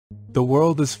The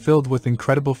world is filled with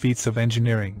incredible feats of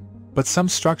engineering, but some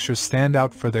structures stand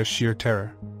out for their sheer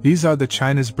terror. These are the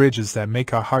China's bridges that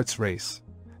make our hearts race,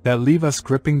 that leave us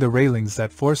gripping the railings,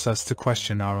 that force us to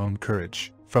question our own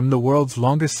courage. From the world's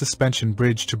longest suspension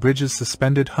bridge to bridges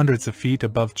suspended hundreds of feet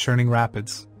above churning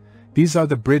rapids, these are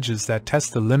the bridges that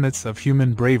test the limits of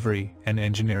human bravery and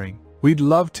engineering. We'd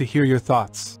love to hear your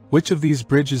thoughts. Which of these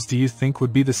bridges do you think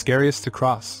would be the scariest to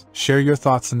cross? Share your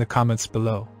thoughts in the comments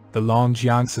below. The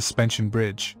Longjiang Suspension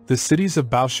Bridge. The cities of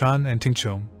Baoshan and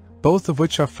Tingchong, both of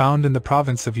which are found in the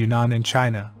province of Yunnan in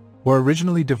China, were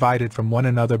originally divided from one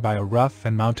another by a rough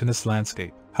and mountainous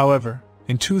landscape. However,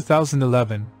 in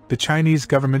 2011, the Chinese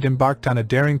government embarked on a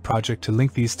daring project to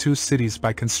link these two cities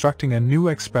by constructing a new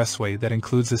expressway that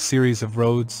includes a series of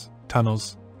roads,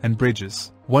 tunnels, and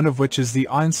bridges, one of which is the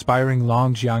awe-inspiring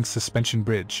Longjiang Suspension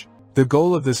Bridge. The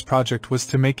goal of this project was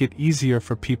to make it easier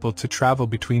for people to travel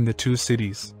between the two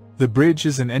cities. The bridge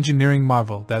is an engineering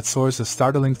marvel that soars a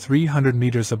startling 300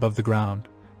 meters above the ground,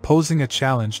 posing a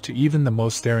challenge to even the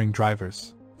most daring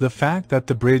drivers. The fact that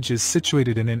the bridge is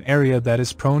situated in an area that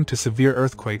is prone to severe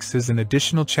earthquakes is an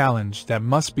additional challenge that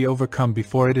must be overcome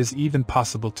before it is even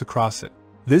possible to cross it.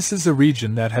 This is a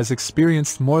region that has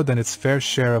experienced more than its fair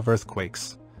share of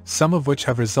earthquakes, some of which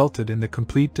have resulted in the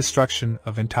complete destruction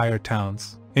of entire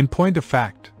towns. In point of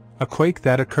fact, a quake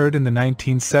that occurred in the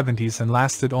 1970s and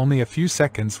lasted only a few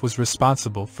seconds was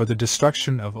responsible for the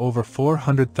destruction of over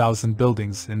 400,000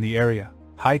 buildings in the area.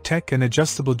 High-tech and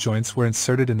adjustable joints were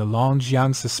inserted in the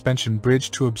Longjiang Suspension Bridge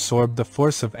to absorb the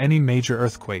force of any major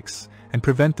earthquakes and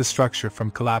prevent the structure from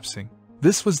collapsing.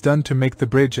 This was done to make the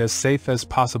bridge as safe as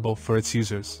possible for its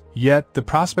users. Yet, the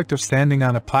prospect of standing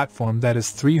on a platform that is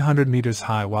 300 meters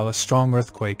high while a strong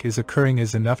earthquake is occurring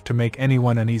is enough to make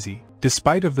anyone uneasy,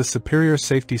 despite of the superior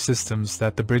safety systems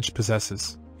that the bridge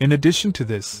possesses. In addition to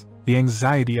this, the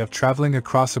anxiety of traveling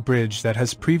across a bridge that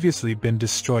has previously been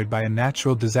destroyed by a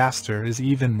natural disaster is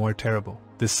even more terrible.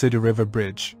 The Sidu River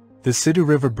Bridge. The Sidu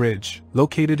River Bridge,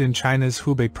 located in China's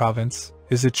Hubei province,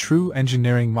 is a true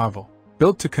engineering marvel.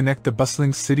 Built to connect the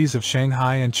bustling cities of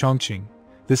Shanghai and Chongqing,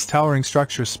 this towering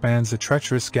structure spans a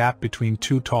treacherous gap between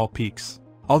two tall peaks.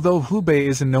 Although Hubei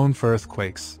isn't known for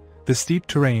earthquakes, the steep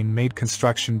terrain made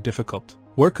construction difficult.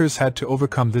 Workers had to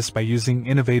overcome this by using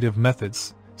innovative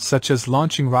methods, such as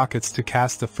launching rockets to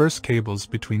cast the first cables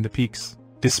between the peaks.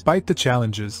 Despite the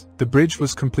challenges, the bridge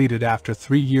was completed after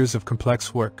 3 years of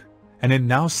complex work, and it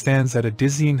now stands at a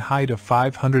dizzying height of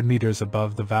 500 meters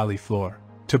above the valley floor.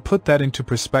 To put that into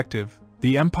perspective,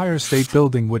 the Empire State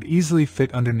Building would easily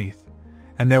fit underneath,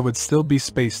 and there would still be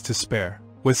space to spare.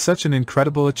 With such an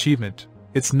incredible achievement,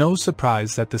 it's no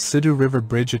surprise that the Sidu River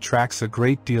Bridge attracts a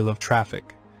great deal of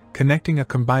traffic, connecting a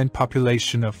combined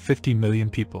population of 50 million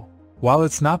people. While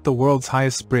it's not the world's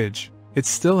highest bridge, it's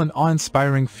still an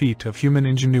awe-inspiring feat of human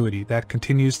ingenuity that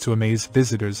continues to amaze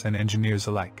visitors and engineers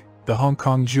alike. The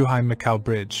Hong-Kong Zhuhai Macau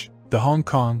Bridge. The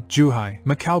Hong-Kong Zhuhai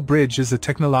Macau Bridge is a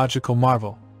technological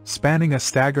marvel, spanning a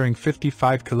staggering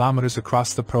 55 kilometers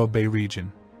across the Pearl Bay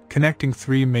region, connecting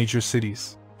 3 major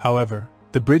cities. However,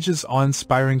 the bridge's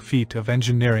awe-inspiring feat of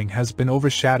engineering has been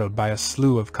overshadowed by a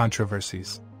slew of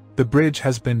controversies. The bridge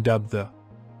has been dubbed the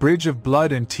Bridge of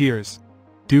Blood and Tears,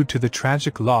 due to the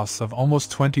tragic loss of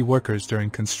almost 20 workers during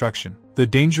construction. The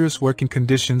dangerous working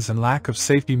conditions and lack of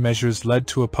safety measures led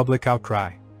to a public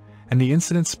outcry, and the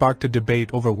incident sparked a debate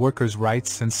over workers'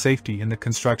 rights and safety in the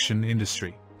construction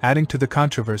industry. Adding to the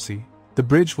controversy, the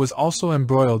bridge was also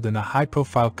embroiled in a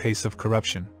high-profile case of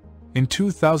corruption. In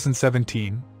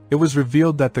 2017, it was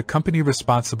revealed that the company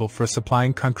responsible for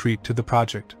supplying concrete to the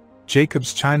project,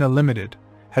 Jacobs China Limited,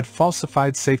 had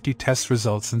falsified safety test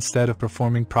results instead of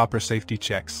performing proper safety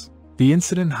checks. The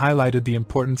incident highlighted the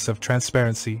importance of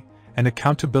transparency and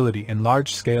accountability in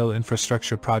large-scale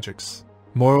infrastructure projects.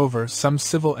 Moreover, some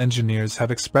civil engineers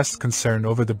have expressed concern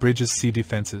over the bridge's sea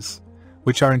defenses,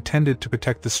 which are intended to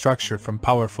protect the structure from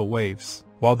powerful waves.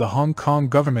 While the Hong Kong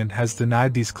government has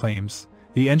denied these claims,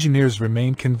 the engineers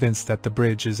remain convinced that the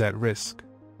bridge is at risk.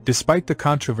 Despite the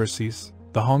controversies,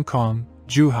 the Hong Kong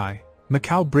Zhuhai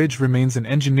Macau Bridge remains an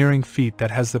engineering feat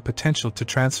that has the potential to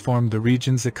transform the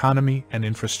region's economy and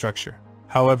infrastructure.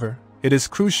 However, it is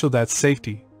crucial that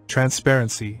safety,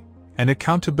 transparency, and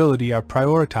accountability are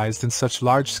prioritized in such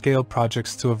large-scale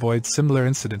projects to avoid similar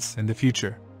incidents in the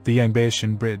future. The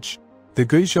Yangbaoshan Bridge. The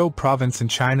Guizhou province in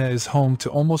China is home to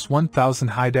almost 1,000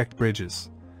 high-decked bridges,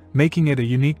 making it a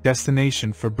unique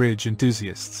destination for bridge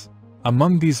enthusiasts.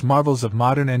 Among these marvels of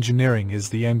modern engineering is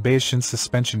the Yangbaoshan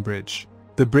Suspension Bridge.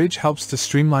 The bridge helps to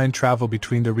streamline travel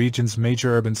between the region's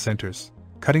major urban centers,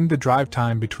 cutting the drive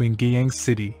time between Guiyang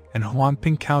City and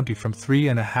Huangping County from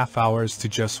 3.5 hours to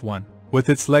just 1. With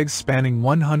its legs spanning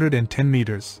 110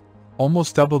 meters,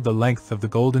 almost double the length of the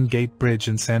Golden Gate Bridge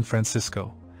in San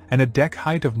Francisco, and a deck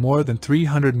height of more than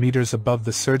 300 meters above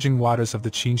the surging waters of the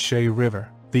Qinghai River,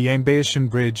 the Yangbaoshan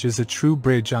Bridge is a true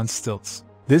bridge on stilts.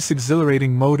 This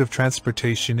exhilarating mode of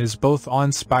transportation is both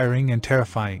awe-inspiring and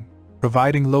terrifying,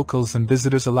 providing locals and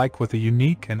visitors alike with a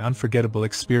unique and unforgettable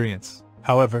experience.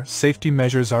 However, safety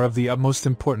measures are of the utmost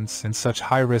importance in such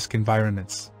high-risk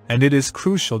environments, and it is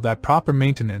crucial that proper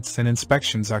maintenance and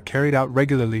inspections are carried out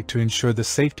regularly to ensure the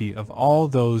safety of all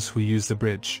those who use the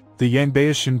bridge. The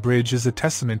Yangbaoshan Bridge is a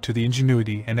testament to the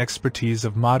ingenuity and expertise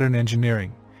of modern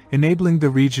engineering, enabling the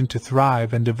region to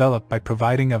thrive and develop by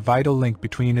providing a vital link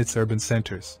between its urban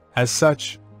centers. As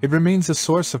such, it remains a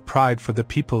source of pride for the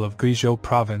people of Guizhou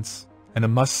Province, and a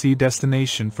must-see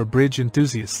destination for bridge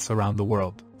enthusiasts around the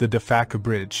world. The Dafaqu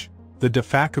Bridge. The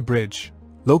Dafaqu Bridge,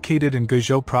 located in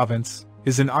Guizhou Province,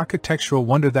 is an architectural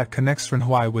wonder that connects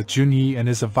Renhui with Junyi and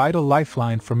is a vital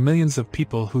lifeline for millions of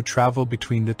people who travel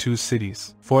between the two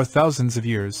cities. For thousands of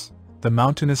years, the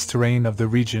mountainous terrain of the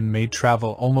region made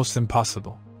travel almost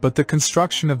impossible. But the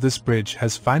construction of this bridge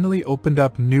has finally opened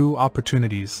up new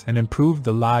opportunities and improved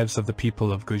the lives of the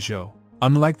people of Guizhou.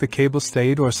 Unlike the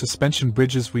cable-stayed or suspension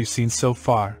bridges we've seen so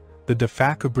far, the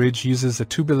Dafaqu Bridge uses a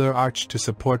tubular arch to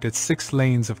support its 6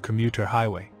 lanes of commuter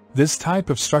highway. This type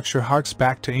of structure harks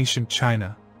back to ancient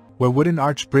China, where wooden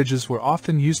arch bridges were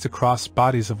often used to cross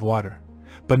bodies of water,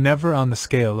 but never on the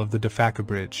scale of the Dafaqu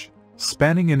Bridge.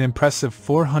 Spanning an impressive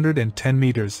 410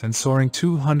 meters and soaring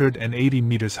 280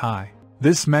 meters high,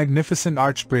 this magnificent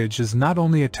arch bridge is not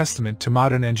only a testament to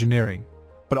modern engineering,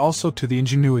 but also to the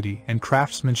ingenuity and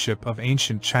craftsmanship of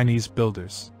ancient Chinese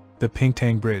builders. The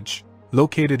Pingtang Bridge.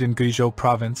 Located in Guizhou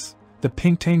Province, the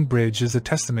Pingtang Bridge is a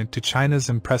testament to China's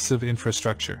impressive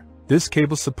infrastructure. This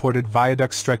cable-supported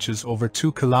viaduct stretches over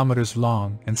 2 kilometers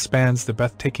long and spans the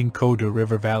breathtaking Sidu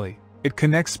River Valley. It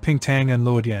connects Pingtang and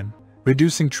Luodian,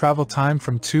 reducing travel time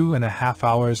from 2.5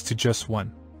 hours to just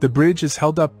 1. The bridge is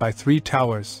held up by 3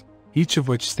 towers, each of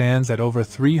which stands at over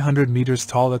 300 meters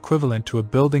tall, equivalent to a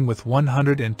building with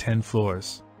 110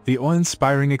 floors. The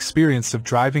awe-inspiring experience of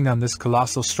driving on this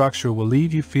colossal structure will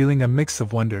leave you feeling a mix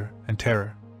of wonder and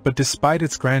terror. But despite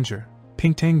its grandeur,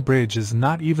 Pingtang Bridge is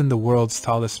not even the world's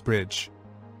tallest bridge.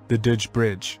 The Duge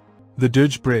Bridge. The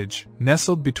Duge Bridge,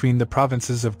 nestled between the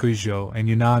provinces of Guizhou and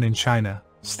Yunnan in China,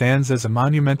 stands as a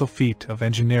monumental feat of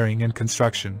engineering and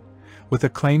construction, with a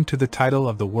claim to the title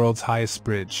of the world's highest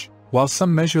bridge. While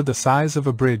some measure the size of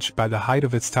a bridge by the height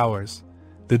of its towers,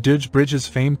 the Duge Bridge's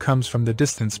fame comes from the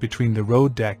distance between the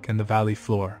road deck and the valley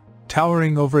floor.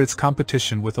 Towering over its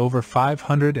competition with over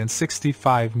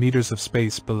 565 meters of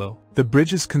space below, the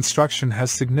bridge's construction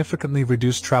has significantly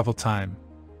reduced travel time,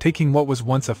 taking what was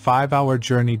once a 5-hour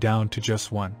journey down to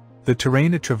just 1. The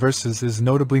terrain it traverses is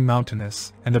notably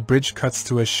mountainous, and the bridge cuts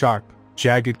through a sharp,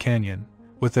 jagged canyon,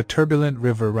 with a turbulent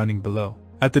river running below.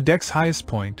 At the deck's highest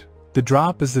point, the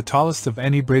drop is the tallest of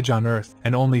any bridge on Earth,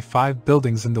 and only 5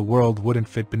 buildings in the world wouldn't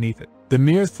fit beneath it. The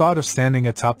mere thought of standing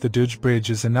atop the Duge Bridge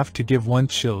is enough to give one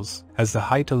chills, as the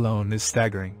height alone is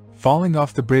staggering. Falling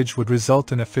off the bridge would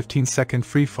result in a 15-second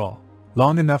freefall,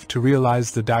 long enough to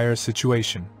realize the dire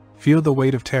situation, feel the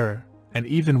weight of terror, and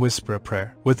even whisper a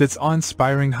prayer. With its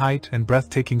awe-inspiring height and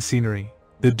breathtaking scenery,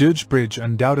 the Duge Bridge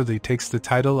undoubtedly takes the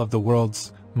title of the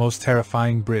world's most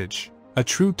terrifying bridge, a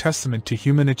true testament to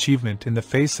human achievement in the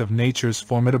face of nature's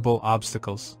formidable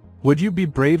obstacles. Would you be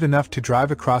brave enough to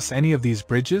drive across any of these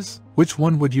bridges? Which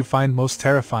one would you find most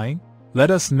terrifying?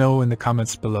 Let us know in the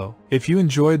comments below. If you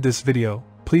enjoyed this video,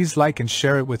 please like and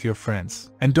share it with your friends.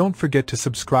 And don't forget to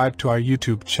subscribe to our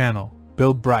YouTube channel,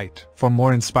 Build Bright, for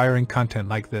more inspiring content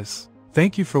like this.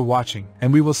 Thank you for watching,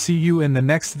 and we will see you in the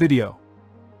next video.